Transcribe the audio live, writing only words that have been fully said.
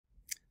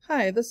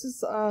Hi, this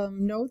is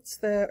notes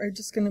that are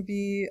just going to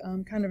be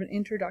kind of an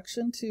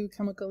introduction to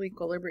chemical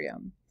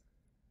equilibrium.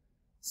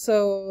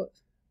 So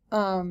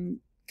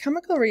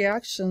chemical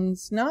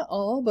reactions, not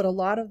all, but a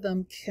lot of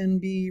them can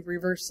be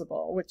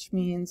reversible, which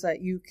means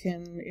that you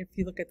can, if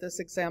you look at this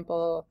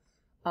example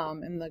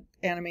in the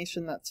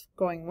animation that's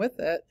going with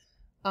it,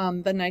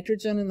 the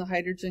nitrogen and the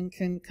hydrogen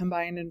can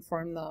combine and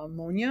form the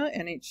ammonia,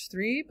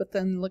 NH3, but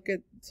then look at,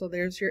 so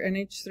there's your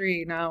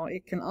NH3. Now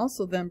it can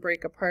also then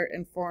break apart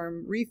and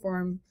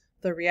reform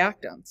the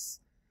reactants.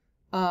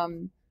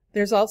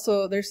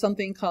 There's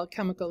something called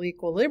chemical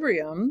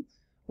equilibrium.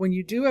 When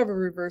you do have a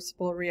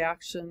reversible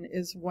reaction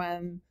is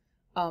when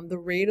the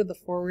rate of the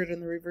forward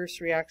and the reverse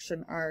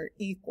reaction are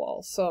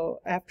equal. So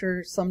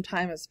after some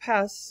time has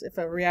passed, if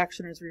a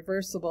reaction is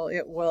reversible,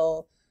 it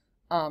will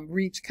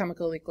reach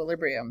chemical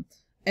equilibrium.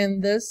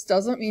 And this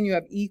doesn't mean you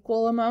have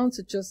equal amounts,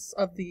 it's just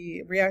of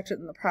the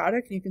reactant and the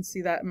product. And you can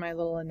see that in my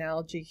little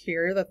analogy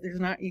here, that there's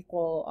not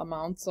equal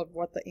amounts of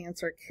what the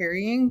ants are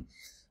carrying.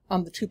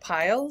 The two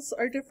piles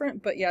are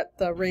different, but yet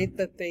the rate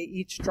that they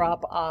each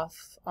drop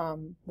off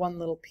one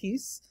little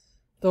piece,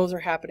 those are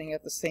happening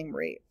at the same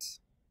rate.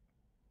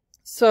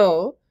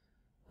 So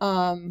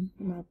I'm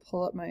going to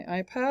pull up my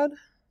iPad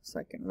so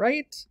I can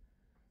write.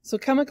 So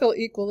chemical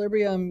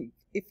equilibrium,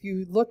 if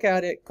you look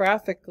at it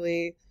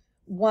graphically,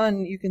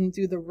 one, you can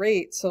do the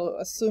rate. So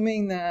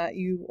assuming that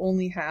you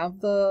only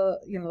have the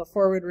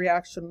forward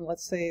reaction,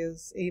 let's say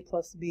is A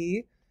plus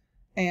B,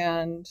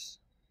 and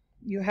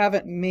you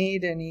haven't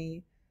made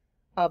any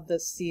of the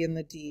C and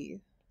the D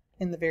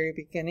in the very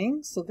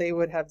beginning. So they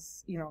would have,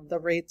 the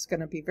rate's going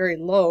to be very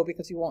low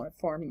because you won't have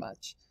formed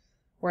much.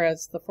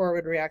 Whereas the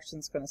forward reaction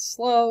is going to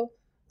slow,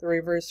 the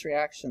reverse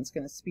reaction is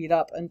going to speed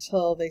up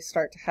until they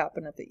start to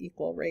happen at the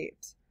equal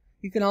rate.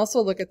 You can also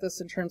look at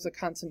this in terms of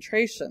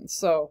concentration.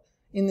 So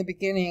in the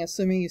beginning,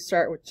 assuming you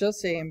start with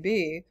just A and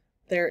B,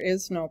 there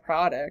is no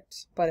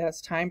product, but as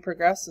time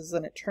progresses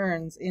and it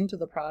turns into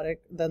the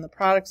product, then the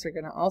products are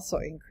going to also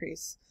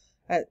increase.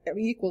 At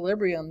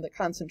equilibrium, the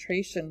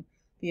concentration,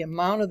 the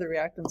amount of the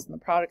reactants in the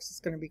products is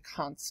going to be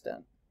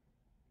constant.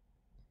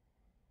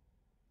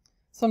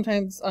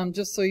 Sometimes,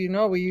 just so you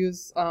know, we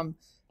use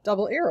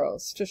double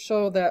arrows to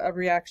show that a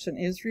reaction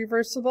is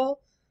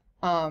reversible,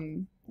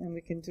 and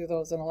we can do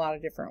those in a lot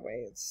of different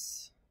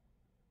ways.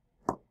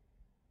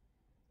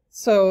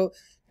 So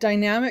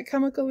dynamic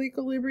chemical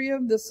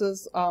equilibrium, this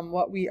is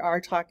what we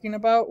are talking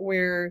about,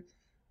 where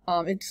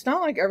it's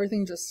not like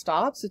everything just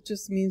stops. It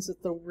just means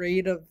that the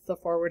rate of the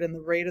forward and the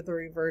rate of the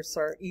reverse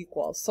are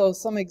equal. So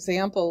some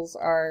examples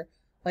are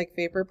like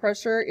vapor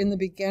pressure. In the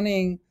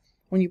beginning,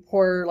 when you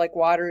pour like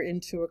water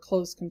into a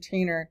closed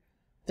container,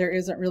 there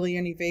isn't really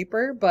any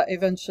vapor, but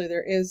eventually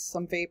there is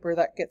some vapor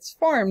that gets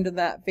formed, and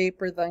that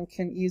vapor then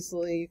can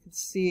easily, you can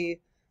see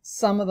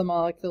some of the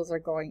molecules are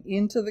going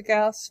into the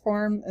gas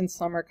form and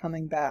some are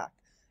coming back.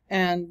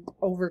 And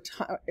over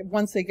time,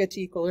 once they get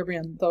to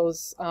equilibrium,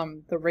 those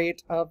the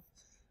rate of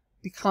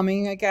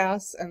becoming a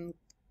gas and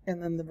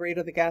then the rate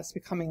of the gas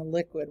becoming a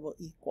liquid will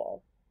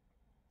equal.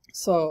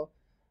 So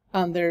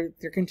they're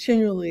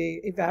continually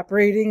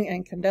evaporating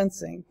and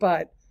condensing,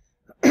 but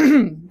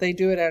they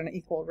do it at an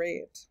equal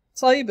rate.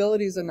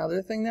 Solubility is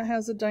another thing that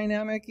has a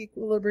dynamic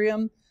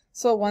equilibrium.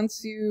 So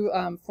once you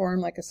form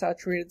like a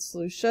saturated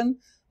solution,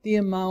 the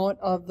amount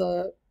of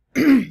the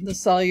the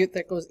solute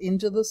that goes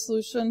into the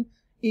solution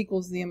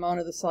equals the amount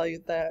of the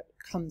solute that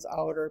comes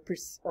out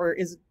or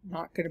is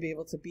not going to be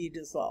able to be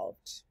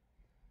dissolved.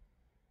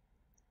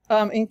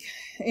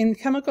 In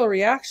chemical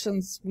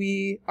reactions,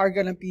 we are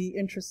going to be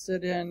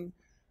interested in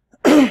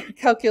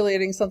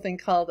calculating something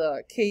called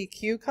a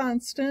KQ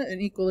constant, an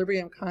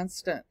equilibrium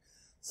constant.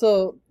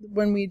 So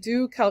when we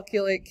do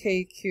calculate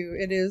KQ,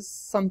 it is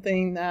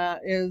something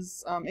that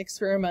is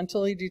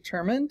experimentally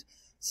determined.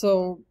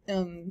 So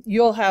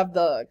you'll have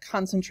the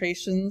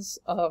concentrations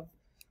of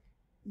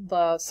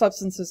the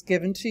substances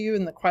given to you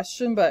in the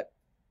question, but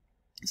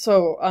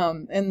so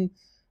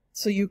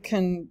you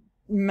can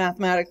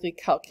mathematically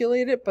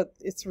calculate it, but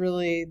it's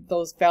really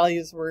those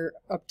values were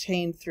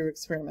obtained through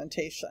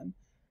experimentation.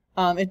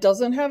 It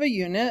doesn't have a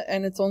unit,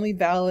 and it's only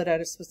valid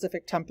at a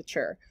specific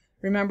temperature.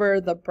 Remember,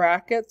 the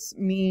brackets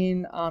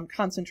mean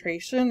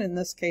concentration, in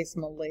this case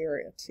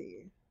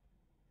molarity.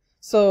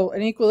 So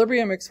an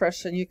equilibrium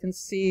expression, you can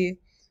see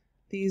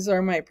these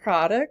are my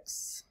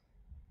products.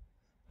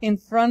 In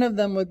front of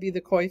them would be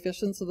the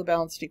coefficients of the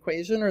balanced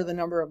equation, or the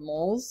number of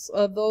moles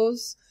of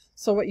those.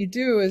 So what you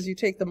do is you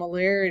take the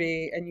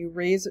molarity and you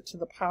raise it to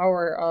the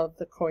power of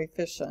the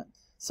coefficient.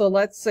 So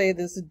let's say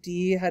this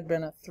D had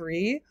been a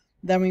 3,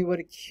 then we would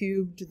have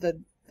cubed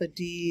the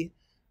D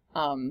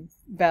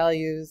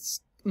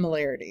value's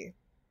molarity.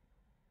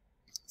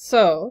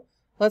 So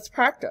let's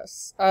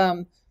practice.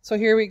 So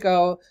here we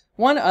go.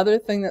 One other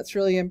thing that's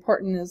really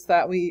important is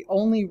that we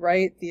only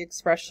write the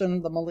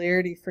expression, the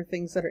molarity, for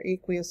things that are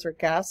aqueous or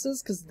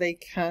gases, because they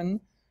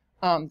can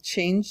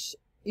change,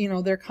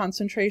 their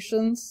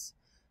concentrations.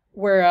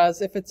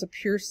 Whereas if it's a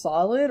pure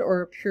solid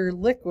or a pure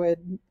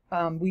liquid,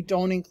 we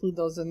don't include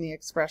those in the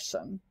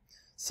expression.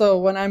 So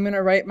when I'm going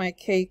to write my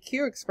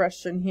KQ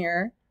expression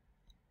here,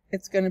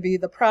 it's going to be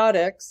the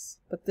products,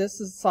 but this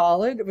is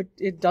solid.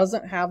 It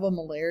doesn't have a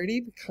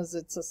molarity because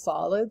it's a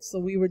solid, so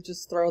we would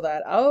just throw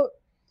that out.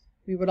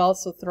 We would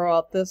also throw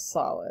out this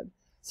solid.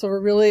 So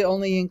we're really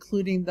only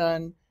including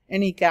then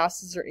any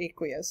gases or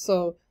aqueous.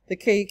 So the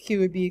KQ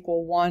would be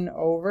equal 1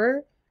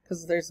 over,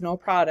 because there's no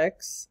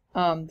products,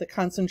 the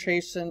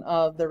concentration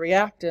of the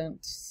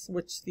reactants,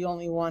 which the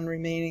only one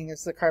remaining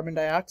is the carbon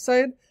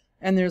dioxide,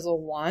 and there's a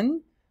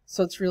 1,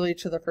 so it's really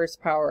to the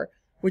first power,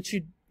 which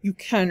you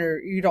can or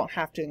you don't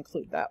have to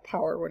include that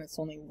power when it's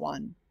only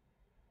 1.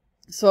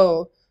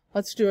 So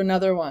let's do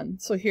another one.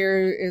 So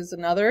here is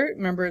another.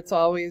 Remember, it's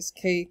always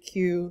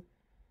KQ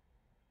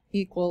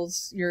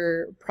equals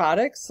your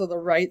products, so the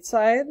right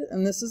side,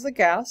 and this is a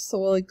gas, so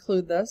we'll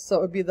include this. So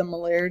it would be the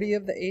molarity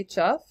of the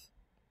HF,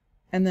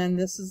 and then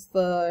this is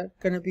going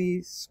to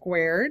be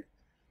squared,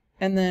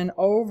 and then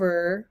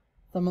over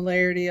the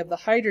molarity of the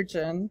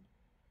hydrogen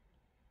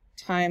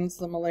times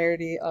the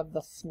molarity of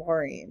the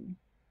fluorine.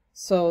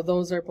 So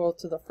those are both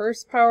to the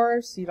first power,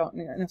 so you don't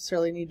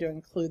necessarily need to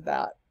include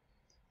that.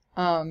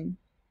 Yeah,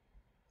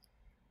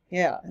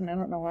 and I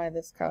don't know why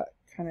this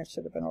kind of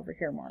should have been over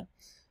here more.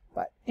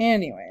 But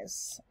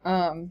anyways,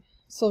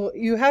 so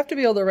you have to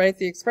be able to write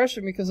the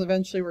expression because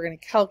eventually we're going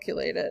to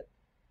calculate it.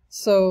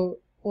 So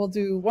we'll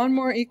do one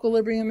more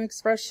equilibrium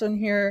expression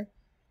here.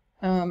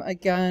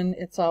 Again,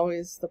 it's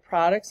always the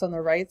products on the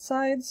right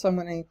side, so I'm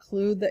going to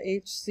include the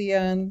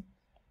HCN.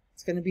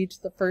 It's going to be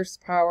to the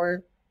first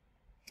power.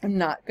 I'm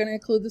not going to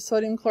include the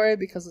sodium chloride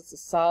because it's a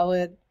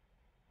solid.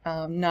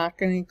 I'm not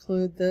going to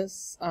include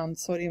this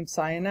sodium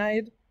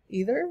cyanide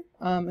either,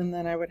 and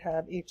then I would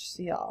have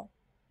HCl.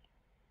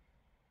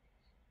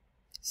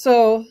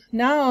 So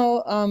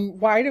now,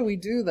 why do we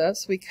do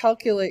this? We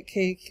calculate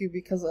KQ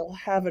because it'll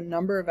have a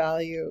number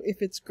value.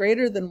 If it's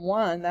greater than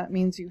 1, that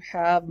means you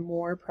have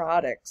more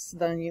products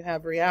than you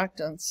have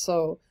reactants.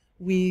 So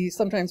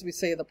sometimes we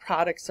say the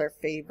products are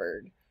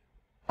favored.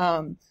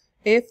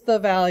 If the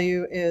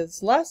value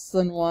is less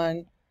than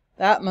 1,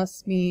 that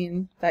must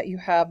mean that you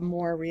have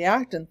more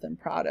reactant than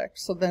product.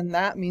 So then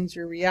that means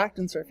your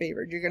reactants are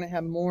favored. You're going to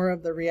have more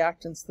of the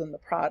reactants than the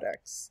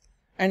products.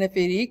 And if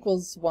it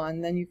equals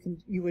 1, then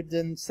you would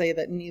then say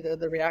that neither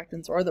the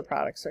reactants or the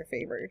products are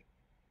favored.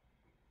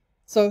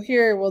 So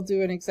here we'll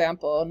do an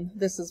example, and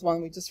this is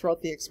one we just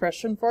wrote the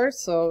expression for.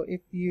 So if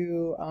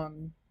you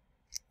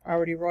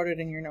already wrote it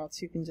in your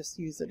notes, you can just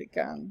use it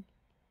again.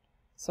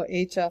 So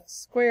HF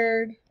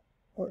squared,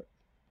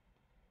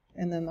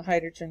 and then the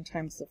hydrogen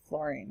times the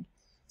fluorine.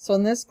 So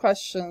in this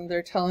question,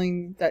 they're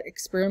telling that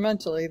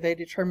experimentally they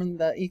determined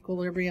the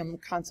equilibrium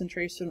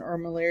concentration or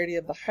molarity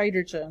of the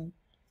hydrogen.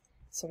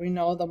 So we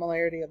know the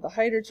molarity of the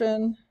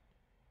hydrogen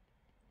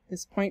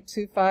is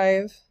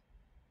 0.25.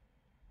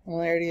 The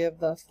molarity of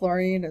the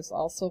fluorine is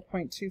also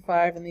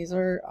 0.25, and these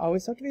are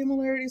always have to be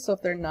molarity, so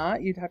if they're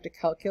not, you'd have to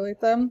calculate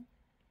them.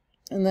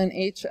 And then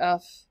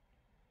HF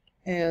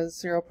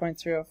is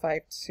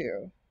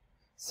 0.052.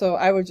 So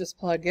I would just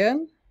plug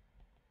in,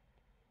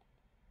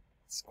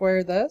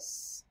 square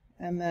this,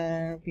 and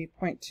then it would be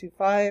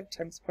 0.25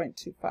 times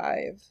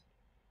 0.25.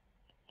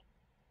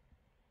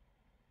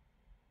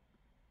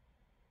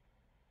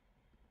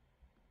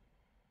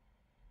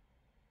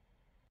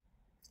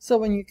 So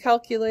when you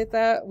calculate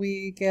that,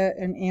 we get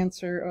an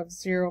answer of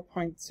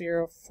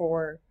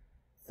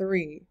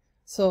 0.043.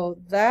 So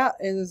that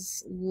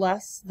is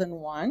less than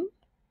 1.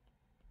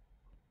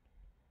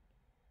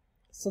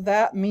 So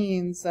that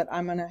means that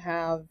I'm going to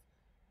have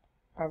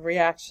a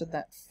reaction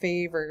that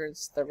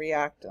favors the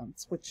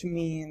reactants, which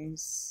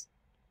means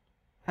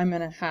I'm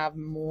going to have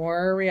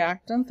more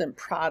reactant than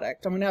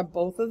product. I'm going to have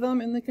both of them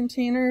in the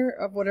container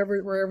of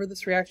wherever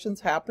this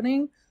reaction's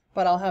happening,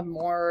 but I'll have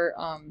more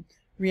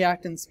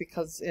reactants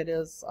because it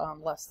is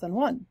less than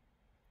 1.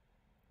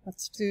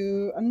 Let's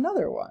do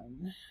another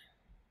one.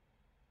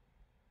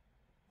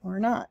 Or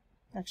not.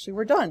 Actually,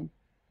 we're done.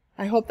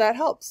 I hope that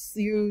helps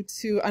you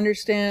to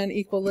understand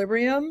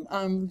equilibrium.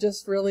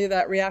 Just really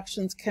that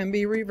reactions can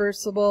be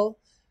reversible.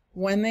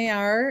 When they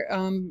are,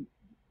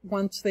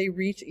 once they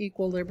reach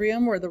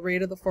equilibrium, where the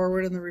rate of the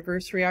forward and the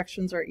reverse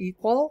reactions are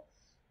equal,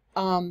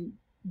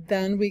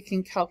 then we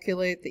can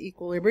calculate the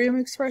equilibrium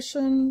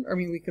expression. I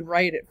mean, we can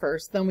write it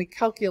first. Then we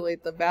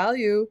calculate the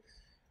value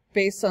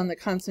based on the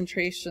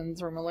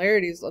concentrations or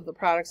molarities of the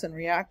products and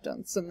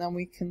reactants. And then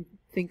we can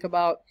think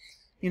about,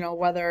 you know,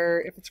 whether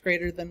if it's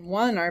greater than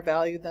 1, our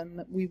value,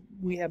 then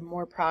we have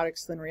more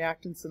products than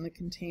reactants in the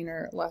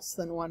container. Less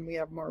than 1, we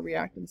have more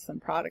reactants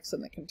than products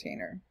in the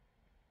container.